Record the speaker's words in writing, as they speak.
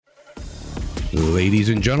Ladies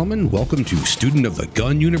and gentlemen, welcome to Student of the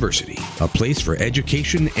Gun University, a place for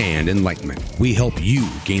education and enlightenment. We help you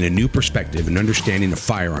gain a new perspective and understanding of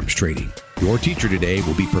firearms trading. Your teacher today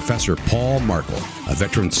will be Professor Paul Markle, a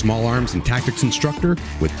veteran small arms and tactics instructor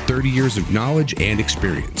with 30 years of knowledge and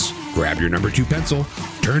experience. Grab your number 2 pencil,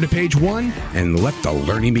 turn to page 1, and let the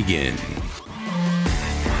learning begin.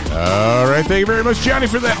 All right, thank you very much, Johnny,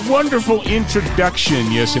 for that wonderful introduction.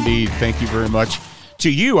 Yes, indeed. Thank you very much to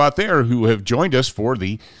you out there who have joined us for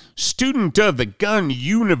the Student of the Gun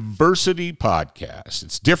University podcast.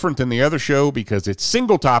 It's different than the other show because it's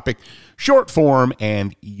single topic, short form,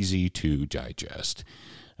 and easy to digest.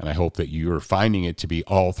 And I hope that you are finding it to be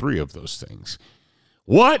all three of those things.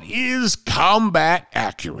 What is combat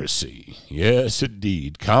accuracy? Yes,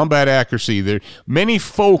 indeed. Combat accuracy. There are many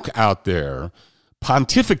folk out there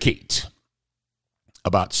pontificate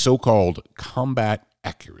about so-called combat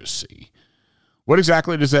accuracy. What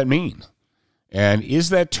exactly does that mean? And is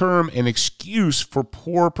that term an excuse for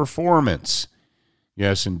poor performance?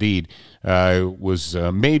 Yes, indeed. I was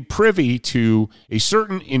made privy to a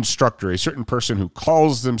certain instructor, a certain person who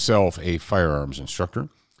calls themselves a firearms instructor,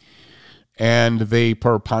 and they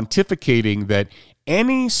are pontificating that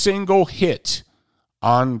any single hit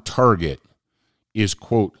on target is,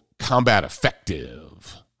 quote, combat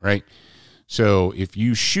effective, right? So if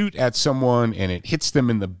you shoot at someone and it hits them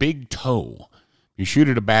in the big toe, you shoot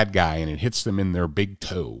at a bad guy and it hits them in their big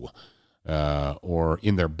toe or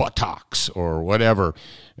in their buttocks or whatever,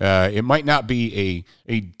 it might not be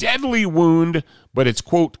a deadly wound, but it's,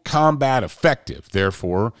 quote, combat effective.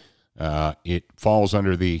 Therefore, it falls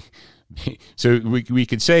under the... So we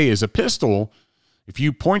could say as a pistol, if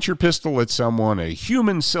you point your pistol at someone, a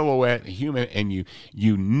human silhouette, and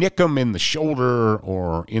you nick them in the shoulder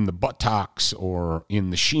or in the buttocks or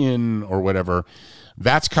in the shin or whatever,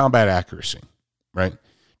 that's combat accuracy, right?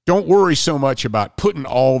 Don't worry so much about putting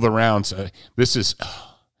all the rounds. This is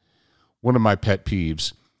one of my pet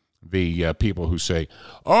peeves. The people who say,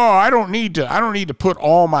 "Oh, I don't need to put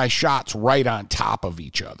all my shots right on top of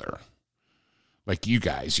each other." Like you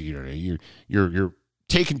guys, you're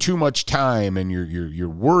taking too much time and you're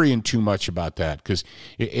worrying too much about that, because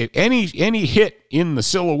any hit in the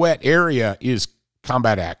silhouette area is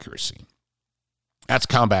combat accuracy. That's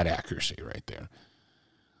combat accuracy right there.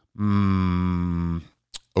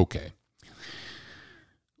 Okay.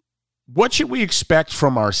 What should we expect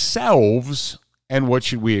from ourselves, and what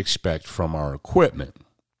should we expect from our equipment?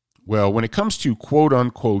 Well, when it comes to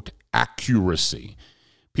quote-unquote accuracy,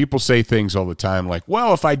 people say things all the time like,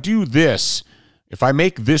 well, if I do this, if I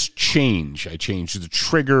make this change, I change the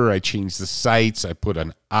trigger, I change the sights, I put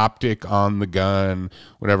an optic on the gun,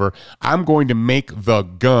 whatever, I'm going to make the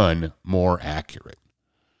gun more accurate.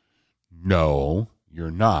 No,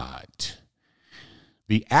 you're not.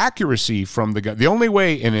 The accuracy from the gun, the only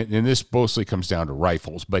way, and this mostly comes down to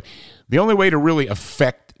rifles, but the only way to really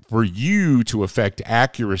affect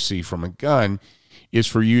accuracy from a gun is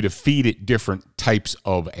for you to feed it different types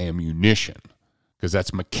of ammunition, because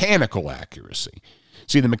that's mechanical accuracy.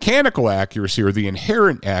 See, the mechanical accuracy or the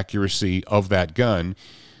inherent accuracy of that gun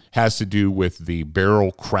has to do with the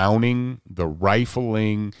barrel crowning, the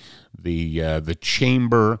rifling, the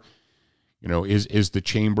chamber. You know, is the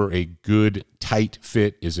chamber a good tight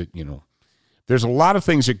fit? Is it, there's a lot of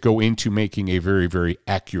things that go into making a very, very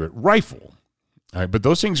accurate rifle. All right, but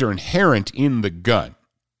those things are inherent in the gun.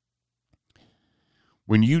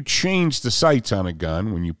 When you change the sights on a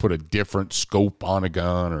gun, when you put a different scope on a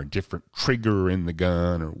gun or a different trigger in the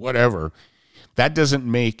gun or whatever, that doesn't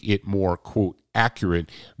make it more, quote, accurate.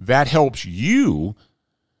 That helps you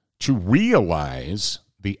to realize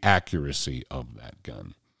the accuracy of that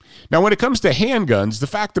gun. Now, when it comes to handguns, the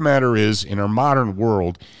fact of the matter is, in our modern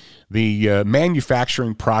world, the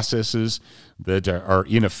manufacturing processes that are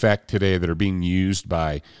in effect today that are being used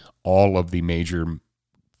by all of the major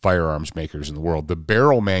firearms makers in the world, the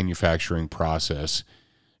barrel manufacturing process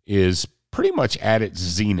is pretty much at its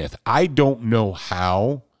zenith. I don't know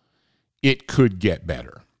how it could get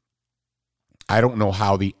better. I don't know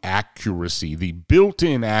how the accuracy, the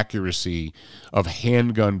built-in accuracy of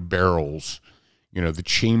handgun barrels, the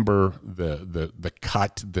chamber, the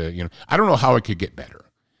cut, I don't know how it could get better.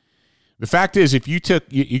 The fact is, if you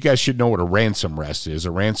guys should know what a ransom rest is.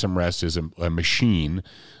 A ransom rest is a machine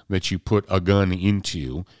that you put a gun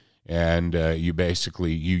into, and you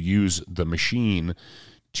use the machine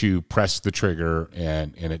to press the trigger,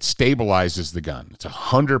 and it stabilizes the gun. It's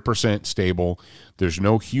 100% stable. There's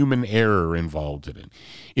no human error involved in it.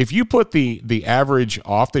 If you put the average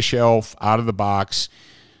off-the-shelf, out-of-the-box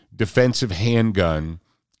defensive handgun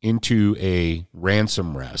into a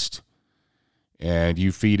ransom rest, and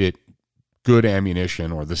you feed it good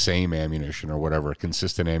ammunition or the same ammunition or whatever,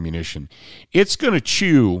 consistent ammunition, it's going to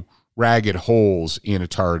chew ragged holes in a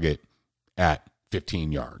target at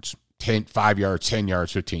 15 yards, 5 yards, 10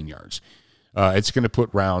 yards, 15 yards. It's going to put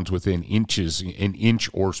rounds within inches, an inch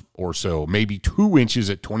or so, maybe 2 inches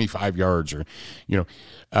at 25 yards, or,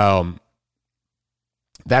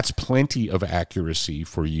 that's plenty of accuracy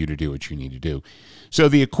for you to do what you need to do. So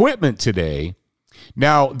the equipment today,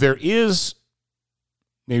 now there is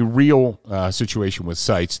a real situation with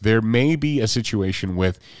sights. There may be a situation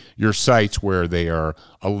with your sights where they are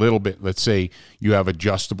a little bit, let's say you have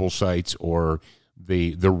adjustable sights, or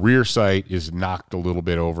the rear sight is knocked a little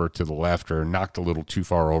bit over to the left, or knocked a little too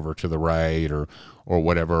far over to the right, or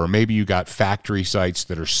whatever. Or maybe you got factory sights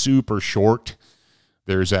that are super short.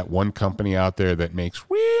 There's that one company out there that makes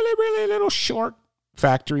really, really little short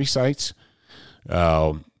factory sights.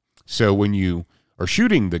 So when you are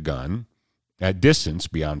shooting the gun at distance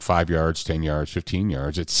beyond 5 yards, 10 yards, 15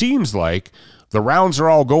 yards, it seems like the rounds are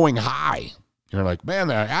all going high. You're like, man,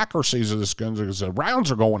 the accuracies of this gun, the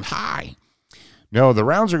rounds are going high. No, the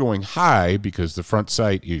rounds are going high because the front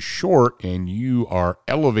sight is short and you are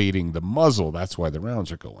elevating the muzzle. That's why the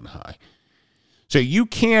rounds are going high. So you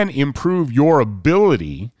can improve your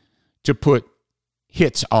ability to put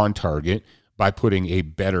hits on target by putting a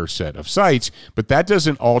better set of sights, but that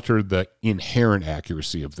doesn't alter the inherent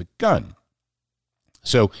accuracy of the gun.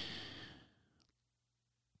 So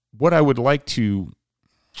what I would like to,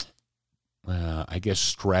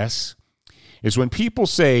 stress is when people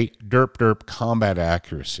say derp combat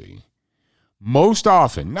accuracy, most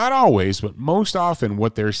often, not always, but most often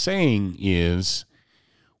what they're saying is,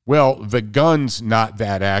 well, the gun's not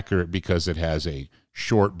that accurate because it has a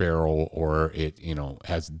short barrel, or it,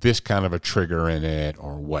 has this kind of a trigger in it,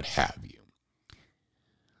 or what have you.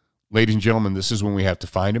 Ladies and gentlemen, this is when we have to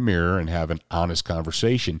find a mirror and have an honest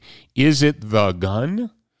conversation. Is it the gun,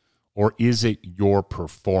 or is it your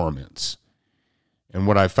performance? And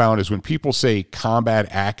what I found is when people say combat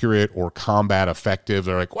accurate or combat effective,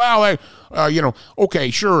 they're like, well, okay,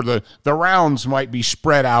 sure, the rounds might be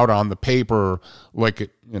spread out on the paper like,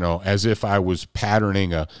 as if I was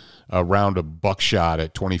patterning a round of buckshot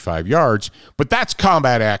at 25 yards, but that's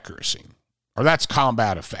combat accuracy, or that's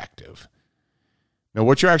combat effective. Now,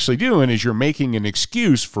 what you're actually doing is you're making an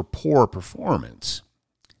excuse for poor performance.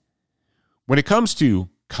 When it comes to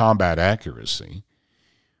combat accuracy,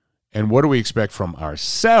 and what do we expect from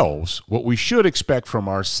ourselves? What we should expect from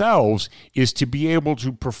ourselves is to be able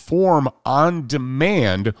to perform on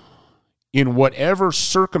demand in whatever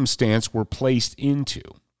circumstance we're placed into.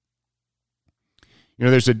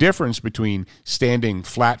 There's a difference between standing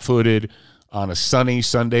flat-footed on a sunny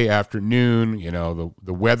Sunday afternoon.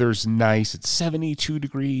 The weather's nice. It's 72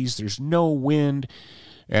 degrees. There's no wind.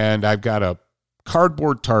 And I've got a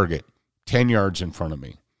cardboard target 10 yards in front of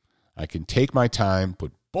me. I can take my time,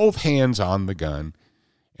 put both hands on the gun,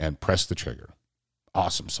 and press the trigger.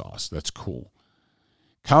 Awesome sauce. That's cool.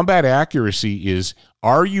 Combat accuracy is,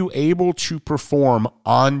 are you able to perform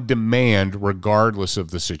on demand regardless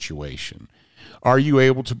of the situation? Are you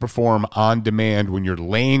able to perform on demand when you're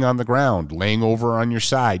laying on the ground, laying over on your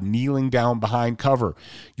side, kneeling down behind cover?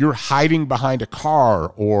 You're hiding behind a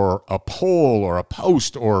car or a pole or a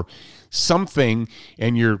post or something,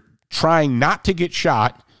 and you're trying not to get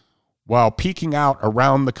shot while peeking out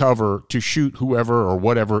around the cover to shoot whoever or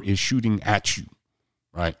whatever is shooting at you,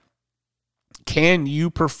 right? Can you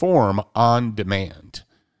perform on demand?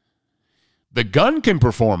 The gun can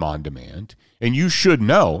perform on demand, and you should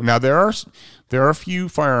know. Now, there are a few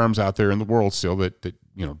firearms out there in the world still that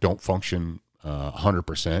don't function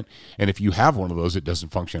 100%. And if you have one of those that doesn't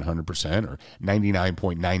function 100% or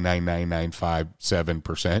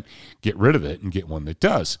 99.999957%, get rid of it and get one that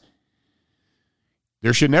does.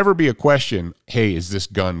 There should never be a question, hey, is this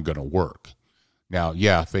gun going to work? Now,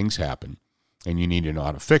 yeah, things happen, and you need to know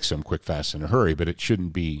how to fix them quick, fast, in a hurry, but it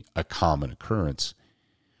shouldn't be a common occurrence.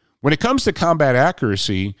 When it comes to combat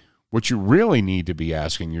accuracy, what you really need to be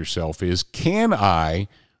asking yourself is, can I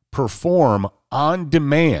perform on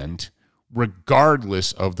demand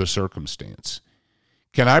regardless of the circumstance?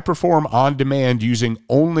 Can I perform on demand using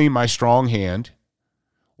only my strong hand?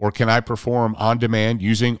 Or can I perform on demand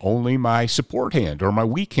using only my support hand or my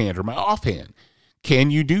weak hand or my off hand? Can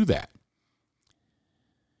you do that?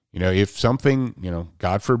 If something,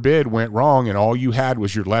 God forbid, went wrong and all you had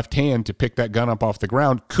was your left hand to pick that gun up off the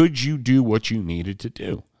ground, could you do what you needed to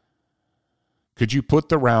do? Could you put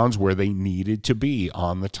the rounds where they needed to be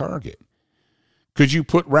on the target? Could you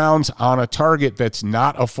put rounds on a target that's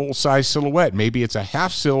not a full-size silhouette? Maybe it's a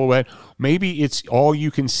half silhouette. Maybe it's all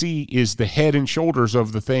you can see is the head and shoulders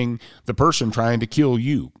of the person trying to kill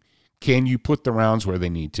you. Can you put the rounds where they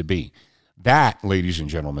need to be? That, ladies and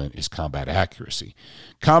gentlemen, is combat accuracy.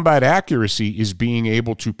 Combat accuracy is being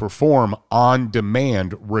able to perform on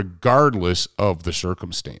demand regardless of the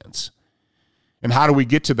circumstance. And how do we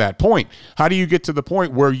get to that point? How do you get to the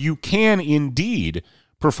point where you can indeed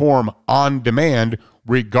perform on demand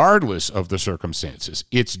regardless of the circumstances?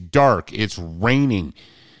 It's dark, it's raining,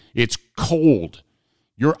 it's cold.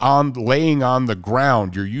 You're laying on the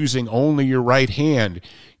ground. You're using only your right hand.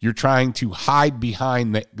 You're trying to hide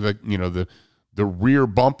behind the rear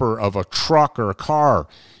bumper of a truck or a car.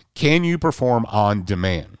 Can you perform on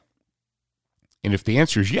demand? And if the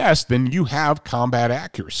answer is yes, then you have combat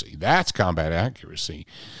accuracy. That's combat accuracy.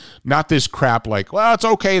 Not this crap like, well, it's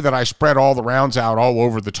okay that I spread all the rounds out all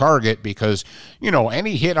over the target because,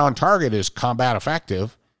 any hit on target is combat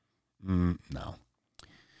effective. No.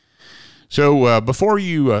 So before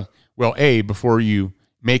you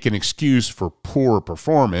make an excuse for poor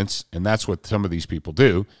performance, and that's what some of these people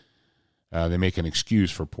do, they make an excuse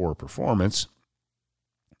for poor performance,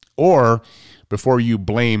 or before you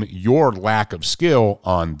blame your lack of skill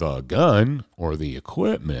on the gun or the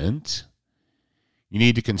equipment, you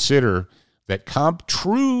need to consider that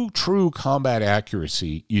true combat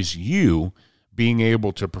accuracy is you being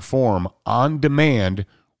able to perform on demand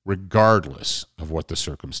regardless of what the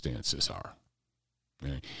circumstances are.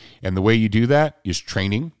 Okay? And the way you do that is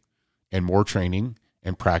training and more training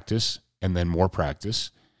and practice and then more practice.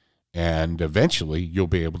 And eventually you'll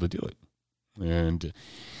be able to do it. And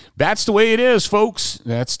that's the way it is, folks.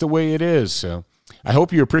 That's the way it is. So I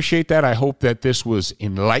hope you appreciate that. I hope that this was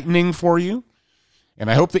enlightening for you. And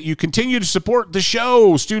I hope that you continue to support the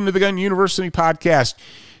show, Student of the Gun University podcast.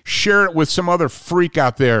 Share it with some other freak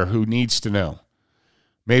out there who needs to know.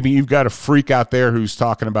 Maybe you've got a freak out there who's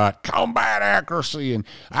talking about combat accuracy and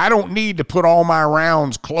I don't need to put all my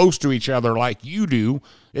rounds close to each other like you do.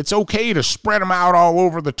 It's okay to spread them out all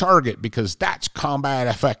over the target because that's combat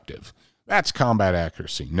effective. That's combat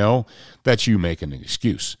accuracy. No, that's you making an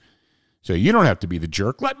excuse. So you don't have to be the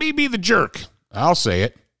jerk. Let me be the jerk. I'll say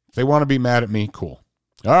it. If they want to be mad at me, cool.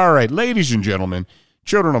 All right, ladies and gentlemen,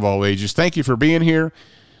 children of all ages, thank you for being here.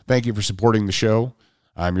 Thank you for supporting the show.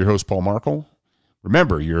 I'm your host, Paul Markle.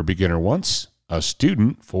 Remember, you're a beginner once, a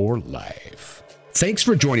student for life. Thanks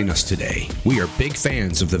for joining us today. We are big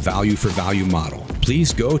fans of the value for value model.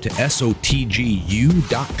 Please go to SOTGU.com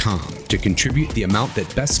to contribute the amount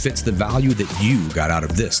that best fits the value that you got out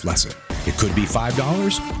of this lesson. It could be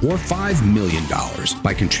 $5 or $5 million.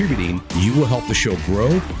 By contributing, you will help the show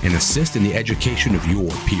grow and assist in the education of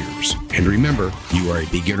your peers. And remember, you are a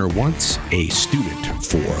beginner once, a student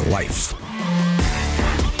for life.